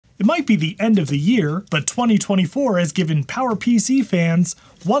It might be the end of the year, but 2024 has given PowerPC fans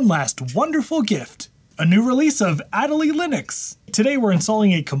one last wonderful gift. A new release of Adelie Linux. Today we're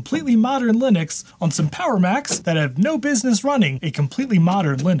installing a completely modern Linux on some Power Macs that have no business running a completely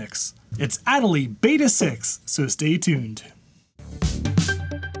modern Linux. It's Adelie Beta 6, so stay tuned.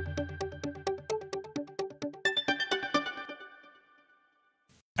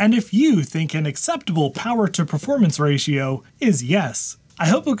 And if you think an acceptable power to performance ratio is yes, I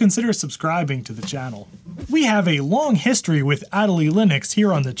hope you'll consider subscribing to the channel. We have a long history with Adelie Linux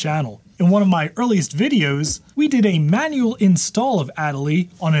here on the channel. In one of my earliest videos, we did a manual install of Adelie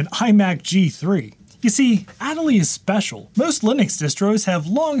on an iMac G3. You see, Adelie is special. Most Linux distros have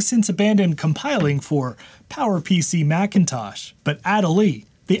long since abandoned compiling for PowerPC Macintosh, but Adelie,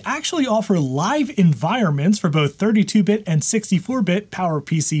 they actually offer live environments for both 32-bit and 64-bit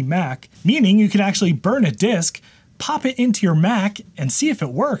PowerPC Mac, meaning you can actually burn a disk, pop it into your Mac, and see if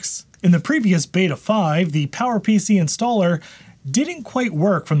it works. In the previous Beta 5, the PowerPC installer didn't quite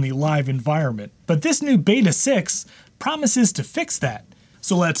work from the live environment, but this new Beta 6 promises to fix that.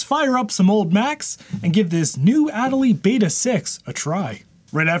 So let's fire up some old Macs and give this new Adelie Beta 6 a try.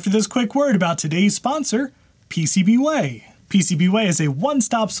 Right after this quick word about today's sponsor, PCBWay. PCBWay is a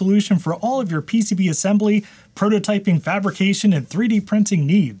one-stop solution for all of your PCB assembly, prototyping, fabrication, and 3D printing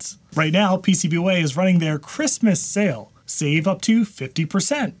needs. Right now, PCBWay is running their Christmas sale. Save up to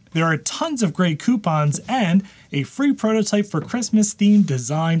 50%. There are tons of great coupons and a free prototype for Christmas-themed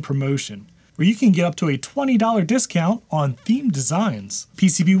design promotion, where you can get up to a $20 discount on themed designs.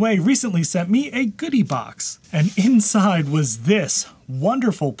 PCBWay recently sent me a goodie box, and inside was this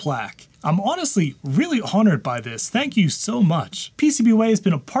wonderful plaque. I'm honestly really honored by this. Thank you so much. PCBWay has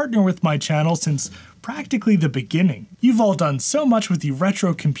been a partner with my channel since practically the beginning. You've all done so much with the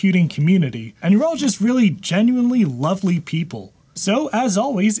retro computing community, and you're all just really genuinely lovely people. So, as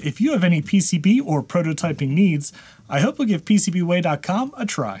always, if you have any PCB or prototyping needs, I hope you'll give PCBWay.com a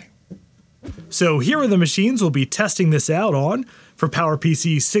try. So here are the machines we'll be testing this out on. For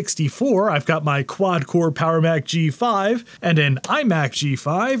PowerPC 64, I've got my quad-core PowerMac G5 and an iMac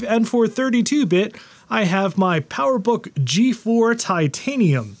G5, and for 32-bit, I have my PowerBook G4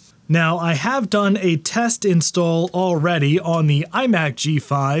 Titanium. Now, I have done a test install already on the iMac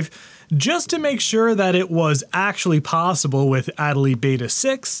G5 just to make sure that it was actually possible with Adelie Beta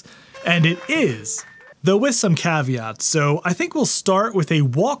 6, and it is, though with some caveats. So I think we'll start with a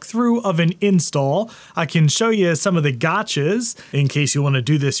walkthrough of an install. I can show you some of the gotchas in case you want to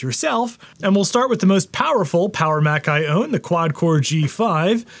do this yourself. And we'll start with the most powerful Power Mac I own, the quad-core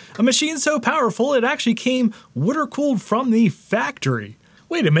G5, a machine so powerful it actually came water-cooled from the factory.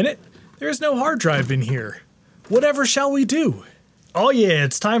 Wait a minute, there's no hard drive in here. Whatever shall we do? Oh yeah,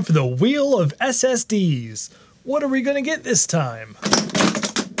 it's time for the wheel of SSDs. What are we gonna get this time?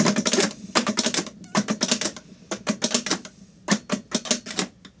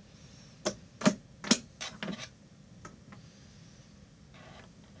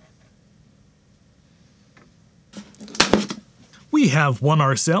 We have won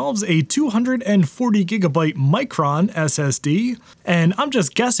ourselves a 240 gigabyte Micron SSD, and I'm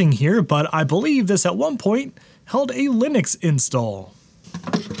just guessing here, but I believe this at one point held a Linux install.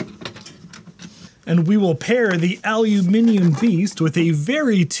 And we will pair the aluminum beast with a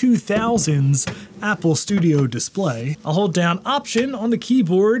very 2000s Apple Studio display. I'll hold down Option on the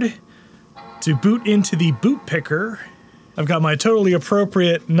keyboard to boot into the boot picker. I've got my totally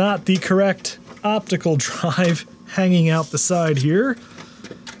appropriate, not the correct optical drive hanging out the side here.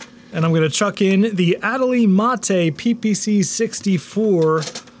 And I'm gonna chuck in the Adelie Mate PPC 64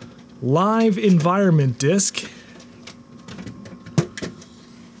 live environment disk.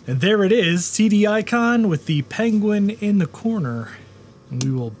 And there it is, CD icon with the penguin in the corner. And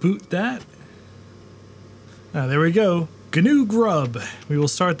we will boot that. There we go, GNU Grub. We will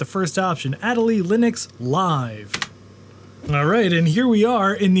start the first option, Adelie Linux Live. All right, and here we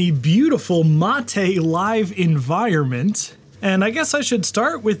are in the beautiful Mate live environment. And I guess I should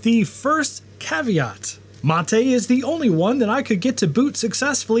start with the first caveat. Mate is the only one that I could get to boot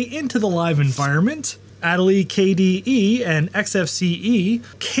successfully into the live environment. Adelie KDE and XFCE,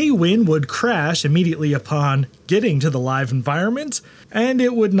 KWin would crash immediately upon getting to the live environment, and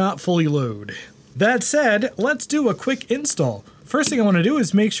it would not fully load. That said, let's do a quick install. First thing I want to do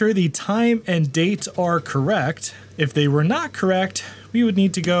is make sure the time and date are correct. If they were not correct, we would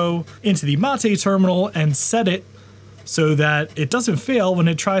need to go into the Mate terminal and set it so that it doesn't fail when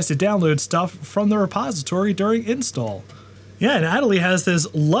it tries to download stuff from the repository during install. Yeah, and Adelie has this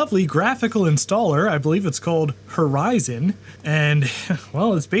lovely graphical installer, I believe it's called Horizon, and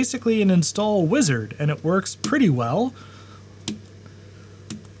well, it's basically an install wizard, and it works pretty well.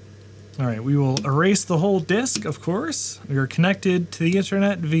 All right, we will erase the whole disk, of course. We are connected to the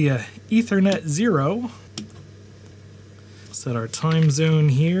internet via Ethernet 0. Set our time zone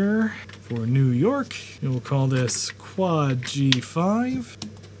here for New York. And we'll call this Quad G5.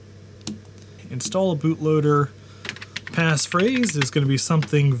 Install a bootloader. Passphrase is going to be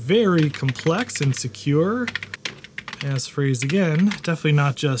something very complex and secure. Passphrase again, definitely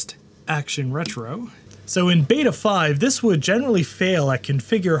not just Action Retro. So in Beta 5, this would generally fail at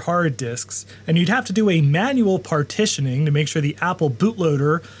configure hard disks, and you'd have to do a manual partitioning to make sure the Apple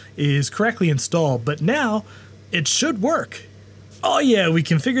bootloader is correctly installed, but now it should work. Oh yeah, we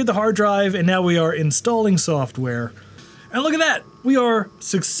configured the hard drive, and now we are installing software. And look at that, we are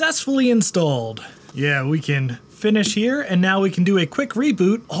successfully installed. Yeah, we can finish here, and now we can do a quick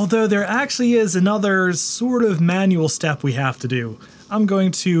reboot, although there actually is another sort of manual step we have to do. I'm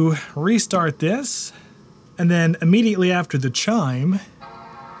going to restart this, and then immediately after the chime,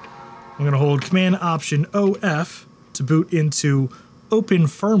 I'm going to hold Command-Option-OF to boot into Open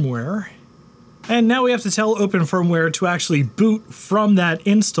Firmware. And now we have to tell Open Firmware to actually boot from that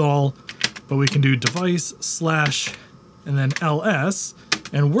install, but we can do device / and then ls,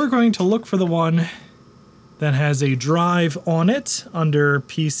 and we're going to look for the one that has a drive on it under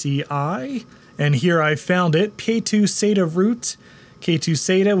PCI, and here I found it, K2 SATA root, K2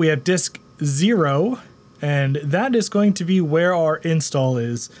 SATA, we have disk 0, and that is going to be where our install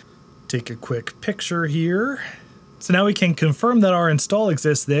is. Take a quick picture here. So now we can confirm that our install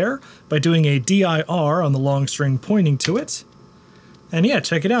exists there by doing a dir on the long string pointing to it. And yeah,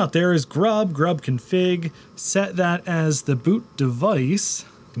 check it out, there is grub config, set that as the boot device.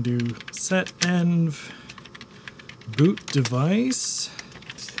 We can do set env boot device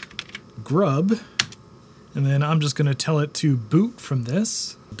grub, and then I'm just going to tell it to boot from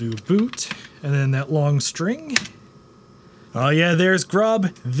this. Do boot, and then that long string. Oh yeah, there's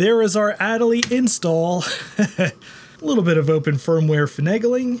grub. There is our Adelie install. A little bit of open firmware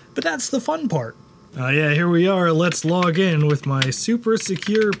finagling, but that's the fun part. Oh yeah, here we are. Let's log in with my super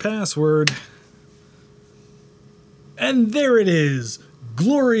secure password. And there it is.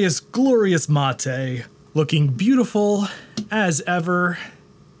 Glorious, glorious mate. Looking beautiful as ever.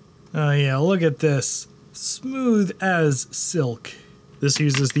 Oh yeah, look at this. Smooth as silk. This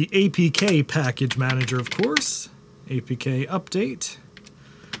uses the APK package manager, of course. APK update.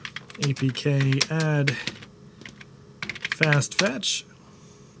 APK add fast fetch.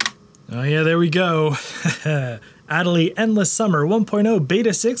 Oh yeah, there we go. Adelie Endless Summer 1.0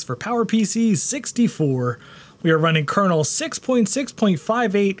 Beta 6 for PowerPC 64. We are running kernel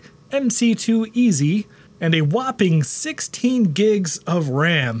 6.6.58 MC2 Easy and a whopping 16 gigs of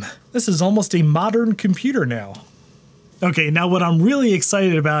RAM. This is almost a modern computer now. Okay, now what I'm really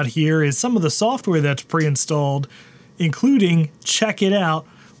excited about here is some of the software that's pre-installed, including, check it out,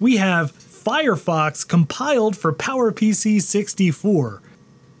 we have Firefox compiled for PowerPC 64.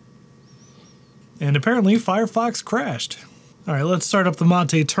 And apparently Firefox crashed. All right, let's start up the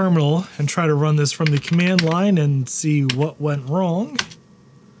Mate terminal and try to run this from the command line and see what went wrong.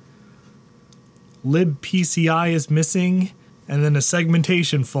 libpci is missing, and then a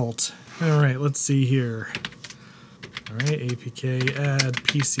segmentation fault. All right, let's see here. All right, apk add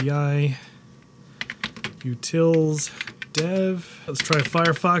PCI utils dev. Let's try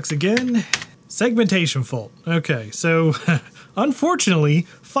Firefox again. Segmentation fault. Okay, so unfortunately,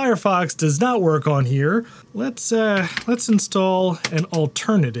 Firefox does not work on here. Let's install an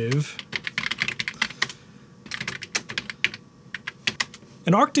alternative.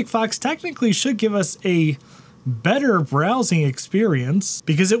 And Arctic Fox technically should give us a better browsing experience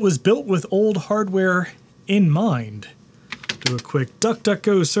because it was built with old hardware in mind. Do a quick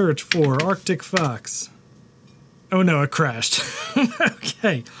DuckDuckGo search for Arctic Fox. Oh no, it crashed.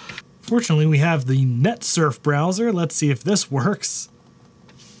 Okay. Fortunately, we have the NetSurf browser. Let's see if this works.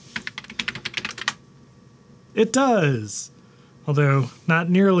 It does, although not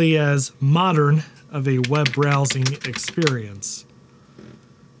nearly as modern of a web browsing experience.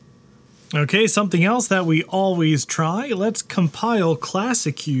 Okay, something else that we always try. Let's compile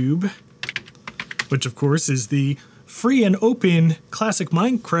ClassicCube, which of course is the free and open classic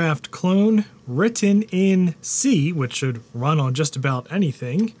Minecraft clone written in C, which should run on just about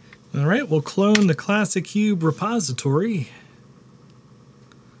anything. All right, we'll clone the ClassicCube repository.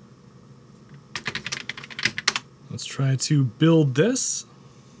 Let's try to build this.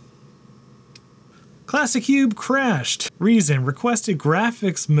 ClassicCube crashed. Reason, requested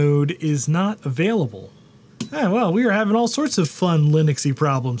graphics mode is not available. Ah, well, we are having all sorts of fun Linuxy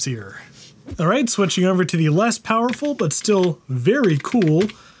problems here. All right, switching over to the less powerful but still very cool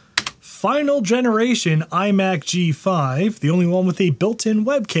final generation iMac G5, the only one with a built-in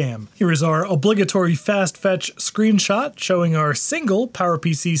webcam. Here is our obligatory fast fetch screenshot showing our single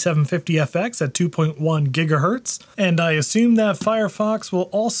PowerPC 750FX at 2.1 gigahertz. And I assume that Firefox will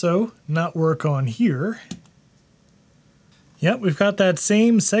also not work on here. Yep, we've got that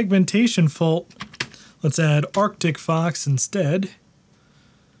same segmentation fault. Let's add Arctic Fox instead.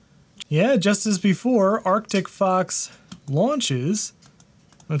 Yeah, just as before, Arctic Fox launches.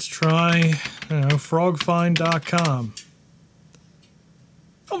 Let's try, frogfind.com.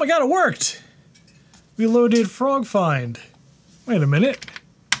 Oh my god, it worked! We loaded FrogFind. Wait a minute.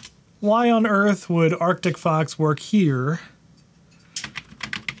 Why on earth would Arctic Fox work here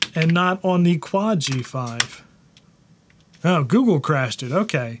and not on the Quad G5? Oh, Google crashed it,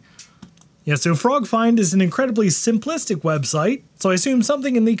 okay. Yeah, so FrogFind is an incredibly simplistic website, so I assume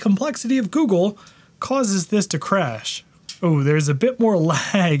something in the complexity of Google causes this to crash. Oh, there's a bit more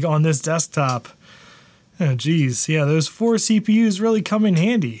lag on this desktop. Oh geez, yeah, those 4 CPUs really come in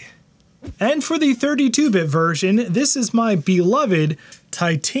handy. And for the 32-bit version, this is my beloved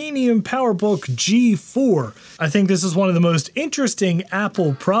Titanium PowerBook G4. I think this is one of the most interesting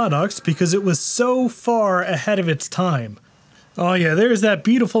Apple products because it was so far ahead of its time. Oh yeah, there's that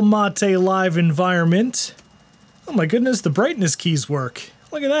beautiful Mate live environment. Oh my goodness, the brightness keys work.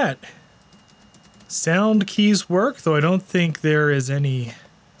 Look at that. Sound keys work, though I don't think there is any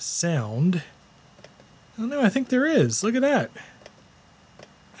sound. Oh no, I think there is. Look at that.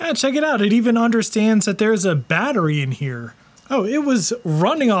 Ah, check it out. It even understands that there's a battery in here. Oh, it was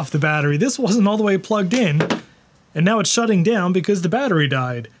running off the battery. This wasn't all the way plugged in. And now it's shutting down because the battery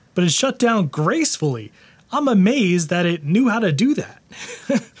died. But it shut down gracefully. I'm amazed that it knew how to do that.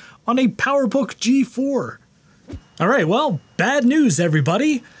 On a PowerBook G4. Alright, well, bad news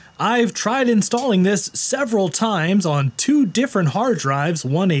everybody. I've tried installing this several times on 2 different hard drives,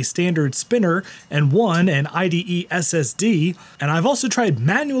 one a standard spinner and one an IDE SSD, and I've also tried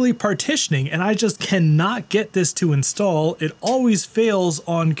manually partitioning and I just cannot get this to install. It always fails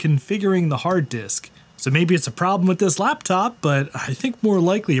on configuring the hard disk. So maybe it's a problem with this laptop, but I think more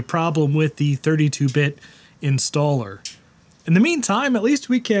likely a problem with the 32-bit installer. In the meantime, at least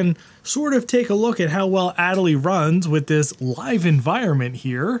we can sort of take a look at how well Adelie runs with this live environment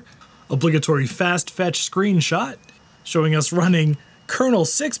here. Obligatory fast fetch screenshot showing us running kernel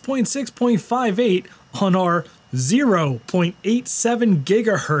 6.6.58 on our 0.87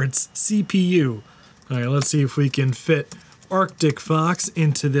 gigahertz CPU. All right, let's see if we can fit Arctic Fox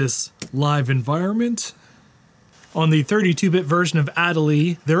into this live environment. On the 32-bit version of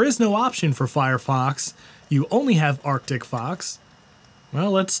Adelie, there is no option for Firefox. You only have Arctic Fox.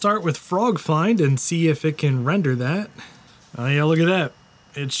 Well, let's start with FrogFind and see if it can render that. Oh yeah, look at that.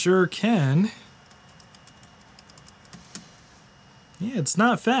 It sure can. Yeah, it's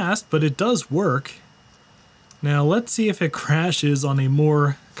not fast, but it does work. Now let's see if it crashes on a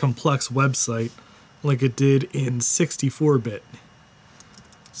more complex website like it did in 64-bit.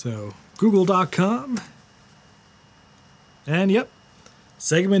 So, google.com. And yep,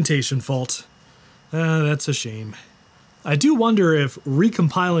 segmentation fault. That's a shame. I do wonder if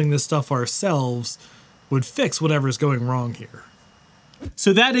recompiling this stuff ourselves would fix whatever's going wrong here.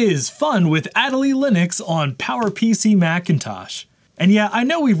 So that is fun with Adelie Linux on PowerPC Macintosh. And yeah, I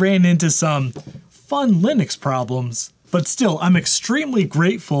know we ran into some fun Linux problems, but still, I'm extremely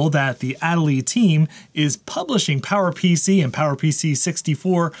grateful that the Adelie team is publishing PowerPC and PowerPC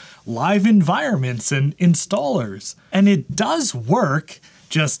 64 live environments and installers. And it does work,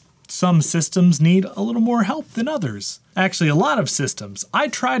 just some systems need a little more help than others. Actually, a lot of systems. I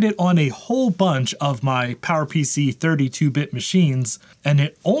tried it on a whole bunch of my PowerPC 32-bit machines, and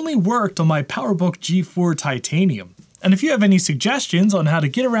it only worked on my PowerBook G4 Titanium. And if you have any suggestions on how to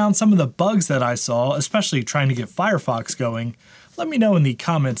get around some of the bugs that I saw, especially trying to get Firefox going, let me know in the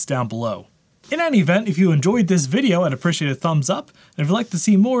comments down below. In any event, if you enjoyed this video, I'd appreciate a thumbs up, and if you'd like to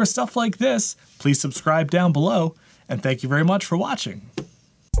see more stuff like this, please subscribe down below, and thank you very much for watching.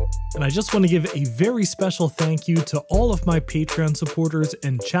 And I just want to give a very special thank you to all of my Patreon supporters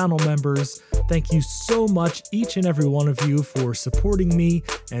and channel members. Thank you so much, each and every one of you, for supporting me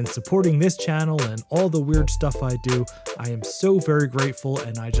and supporting this channel and all the weird stuff I do. I am so very grateful,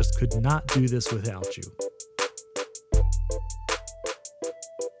 and I just could not do this without you.